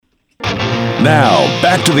Now,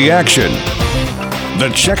 back to the action.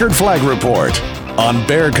 The Checkered Flag Report on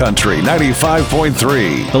Bear Country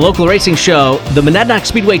 95.3. The local racing show, the Monadnock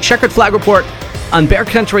Speedway Checkered Flag Report on Bear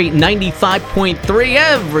Country 95.3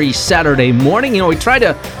 every Saturday morning. You know, we try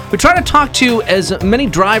to talk to as many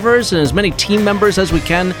drivers and as many team members as we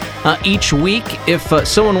can each week. If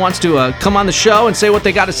someone wants to come on the show and say what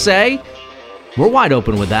they got to say, we're wide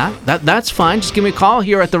open with that. That's fine. Just give me a call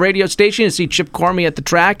here at the radio station. You see Chip Cormie at the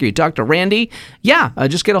track, or you talk to Randy.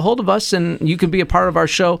 Just get a hold of us, and you can be a part of our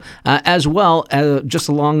show as well, just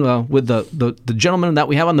along with the gentleman that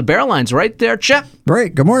we have on the Bear Lines. Right there, Chip.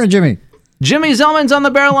 Great. Good morning, Jimmy. Jimmy Zellman's on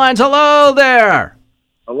the Bear Lines. Hello there.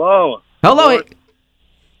 Hello. Hello.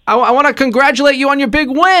 I want to congratulate you on your big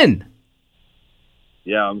win.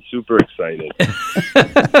 Yeah, I'm super excited.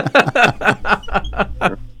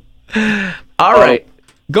 All right.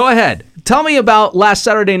 Go ahead. Tell me about last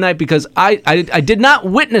Saturday night, because I did not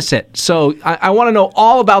witness it, so I want to know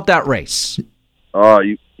all about that race. Oh,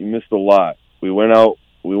 you missed a lot. We went out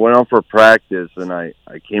for practice, and I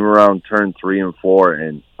came around turn 3 and 4,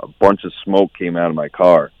 and a bunch of smoke came out of my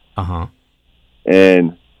car. Uh-huh.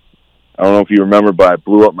 And I don't know if you remember, but I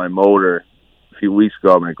blew up my motor a few weeks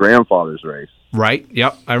ago at my grandfather's race. Right.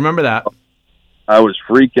 Yep. I remember that. I was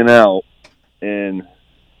freaking out, and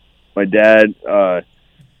my dad,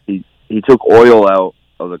 he took oil out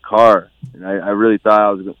of the car, and I really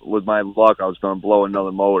thought with my luck, I was going to blow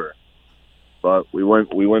another motor. But we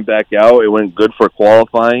went back out. It went good for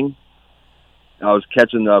qualifying. I was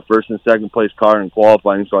catching the first and second place car in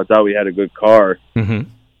qualifying, so I thought we had a good car, and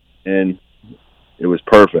it was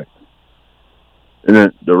perfect. And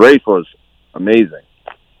then the race was amazing.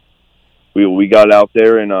 We got out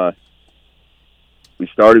there, and we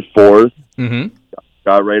started fourth.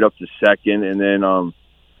 Got right up to second, and then I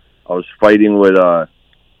was fighting with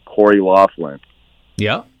Corey Laughlin.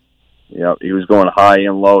 Yeah. Yeah, he was going high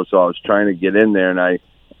and low, so I was trying to get in there, and I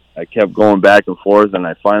kept going back and forth, and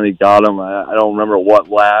I finally got him. I don't remember what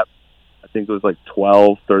lap. I think it was like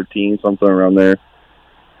 12, 13, something around there.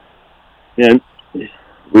 And we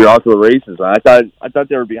were off to the races. I thought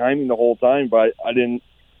they were behind me the whole time, but I didn't.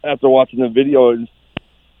 After watching the video,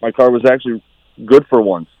 my car was actually good for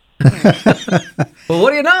once. Well, what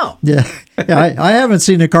do you know? Yeah, I haven't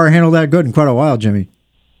seen the car handle that good in quite a while, Jimmy.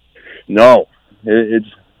 No, it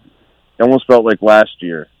almost felt like last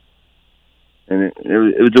year, and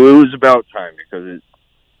it was about time, because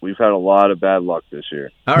we've had a lot of bad luck this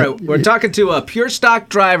year. All right, we're talking to a pure stock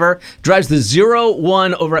driver, drives the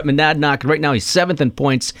 0-1 over at Monadnock. Right now he's 7th in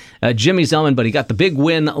points, Jimmy Zellman, but he got the big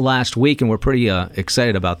win last week, and we're pretty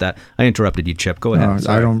excited about that. I interrupted you, Chip. Go ahead.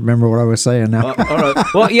 I don't remember what I was saying now. All right.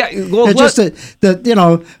 Well, yeah. Well, it's just that, you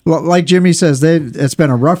know, like Jimmy says, it's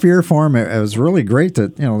been a rough year for him. It was really great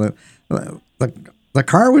that, you know, the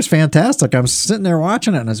car was fantastic. I'm sitting there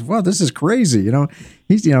watching it, and I said, "Wow, this is crazy." You know,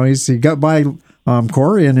 he got by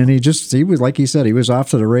Corey, and then he was, like he said, he was off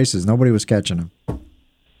to the races. Nobody was catching him.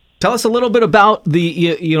 Tell us a little bit about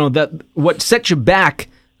what set you back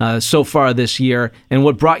so far this year, and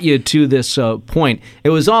what brought you to this point. It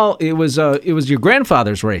was your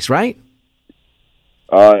grandfather's race, right?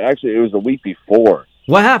 Actually, it was the week before.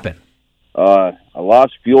 What happened? I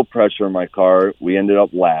lost fuel pressure in my car. We ended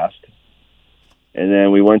up last. And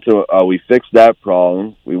then we fixed that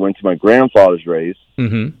problem. We went to my grandfather's race,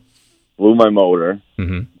 blew my motor,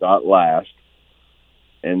 got last.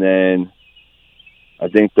 And then I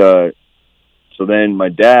think so then my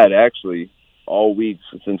dad actually, all week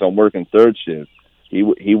since I'm working third shift,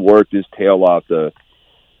 he worked his tail off to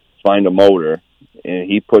find a motor, and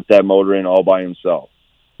he put that motor in all by himself.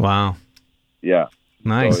 Wow. Yeah.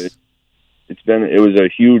 Nice. So it was a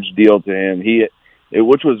huge deal to him. It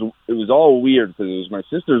was all weird, because it was my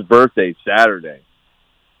sister's birthday Saturday,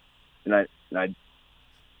 and I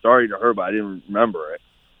sorry to her, but I didn't remember it.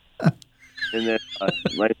 And then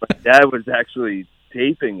my dad was actually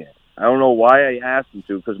taping it. I don't know why I asked him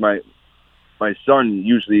to, because my son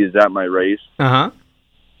usually is at my race.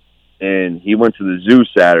 And he went to the zoo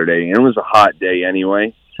Saturday, and it was a hot day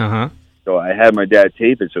anyway. So I had my dad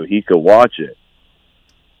tape it so he could watch it,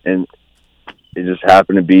 and it just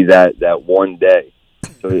happened to be that one day.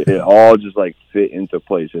 So it all just like fit into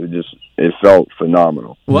place. It felt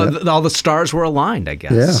phenomenal. Well, all the stars were aligned, I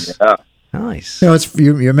guess. Yeah. Nice. You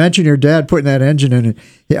know, you mentioned your dad putting that engine in.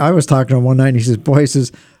 I was talking to him one night, and he says, "Boy," he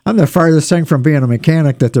says, "I'm the farthest thing from being a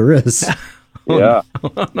mechanic that there is." Yeah.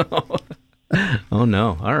 Oh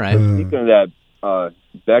no! All right. Speaking of that,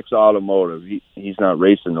 Beck's Automotive, he's not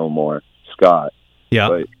racing no more, Scott. Yeah.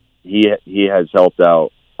 But he has helped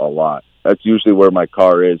out a lot. That's usually where my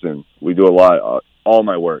car is, and we do a lot. All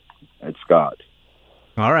my work at Scott.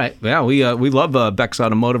 All right. Yeah, we love Beck's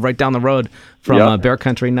Automotive right down the road from Bear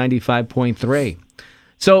Country 95.3.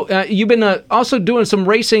 So you've been also doing some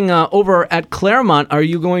racing over at Claremont. Are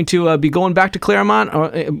you going to be going back to Claremont,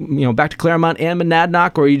 or back to Claremont and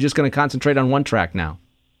Monadnock, or are you just going to concentrate on one track now?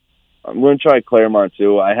 I'm going to try Claremont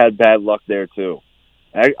too. I had bad luck there too.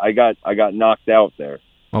 I got knocked out there.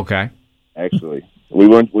 Okay. Actually, we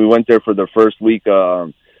went there for the first week,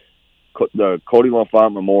 the Cody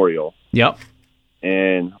LaFont Memorial. Yep.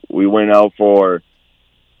 And we went out for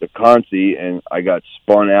the Conci, and I got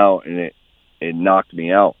spun out, and it knocked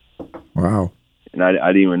me out. Wow. And I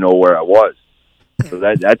didn't even know where I was. So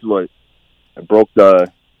that's what I broke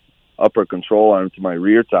the upper control arm to my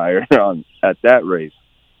rear tire at that race.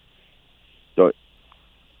 So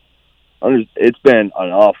it's been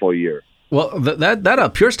an awful year. Well,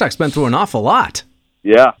 that Pure Stock's been through an awful lot.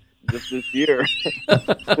 Yeah, just this year.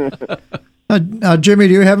 Jimmy,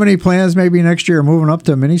 do you have any plans maybe next year moving up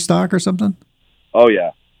to mini stock or something? Oh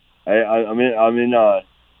yeah, I'm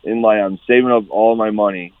saving up all my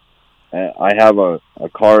money. I have a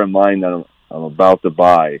car in mind that I'm about to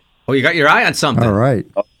buy. Oh, you got your eye on something. All right.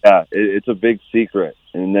 Oh, yeah, it's a big secret,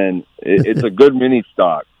 and then it's a good mini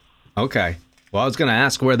stock. Okay. Well, I was going to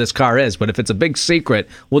ask where this car is, but if it's a big secret,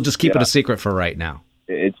 we'll just keep it a secret for right now.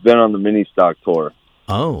 It's been on the mini stock tour.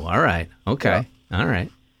 Oh, all right. Okay. Yeah. All right.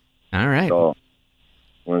 So I'm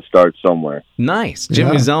going to start somewhere. Nice.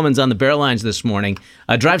 Jimmy Zellman's on the Bear Lines this morning.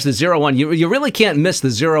 Drives the 01. You really can't miss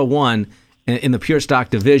the 01 in the Pure Stock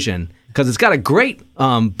division because it's got a great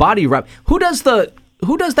body wrap. Who does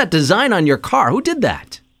that design on your car? Who did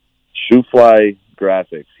that? Shoefly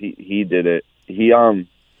Graphics. He did it.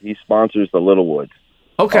 He sponsors the Littlewoods.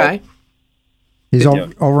 Okay. He's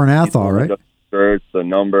over in Athol, right? The shirts, the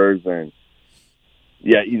numbers, and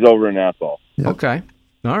he's over in Athol. Yep. Okay.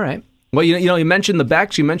 All right. Well, you mentioned the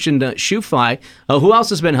Becks. You mentioned Shoefly. Who else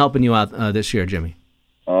has been helping you out this year, Jimmy?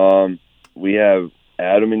 We have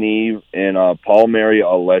Adam and Eve and Paul Mary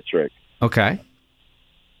Electric. Okay.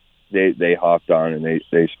 They hopped on and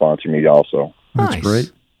they sponsor me also. That's nice.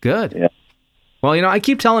 Great. Good. Yeah. Well, I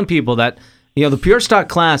keep telling people that the Pure Stock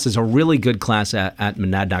class is a really good class at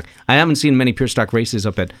Monadnock. I haven't seen many Pure Stock races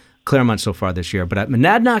up at Claremont so far this year, but at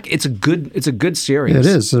Monadnock, it's a good series. It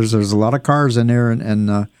is. There's a lot of cars in there,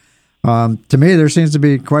 and to me, there seems to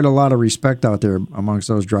be quite a lot of respect out there amongst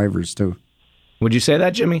those drivers too. Would you say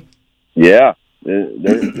that, Jimmy? Yeah,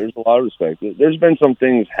 there's a lot of respect. There's been some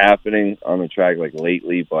things happening on the track like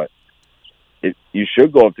lately, but you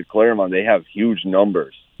should go up to Claremont. They have huge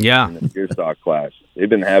numbers. Yeah. In the Pure Stock class, they've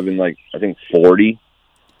been having I think 40.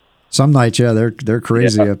 Some nights, they're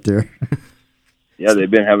crazy up there. Yeah, they've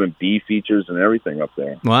been having B features and everything up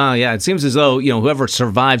there. Wow, yeah. It seems as though, whoever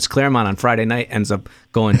survives Claremont on Friday night ends up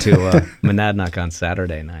going to Monadnock on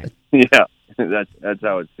Saturday night. Yeah, that's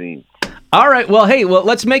how it seems. All right, well,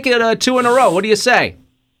 let's make it 2 in a row. What do you say?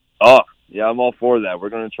 Oh, yeah, I'm all for that. We're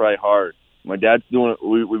going to try hard. My dad's doing it.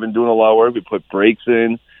 We've been doing a lot of work. We put brakes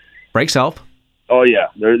in. Brakes help? Oh, yeah.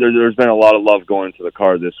 There's been a lot of love going to the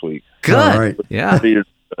car this week. Good. All right. Yeah. Good.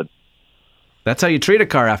 That's how you treat a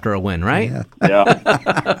car after a win, right?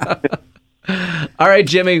 Yeah. All right,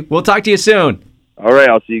 Jimmy. We'll talk to you soon. All right.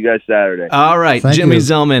 I'll see you guys Saturday. All right. Thank Jimmy you.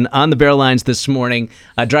 Zellman on the Bear Lines this morning,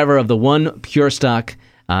 driver of the one Pure Stock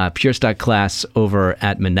class over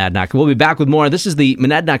at Monadnock. We'll be back with more. This is the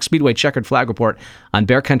Monadnock Speedway Checkered Flag Report on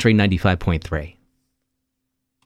Bear Country 95.3.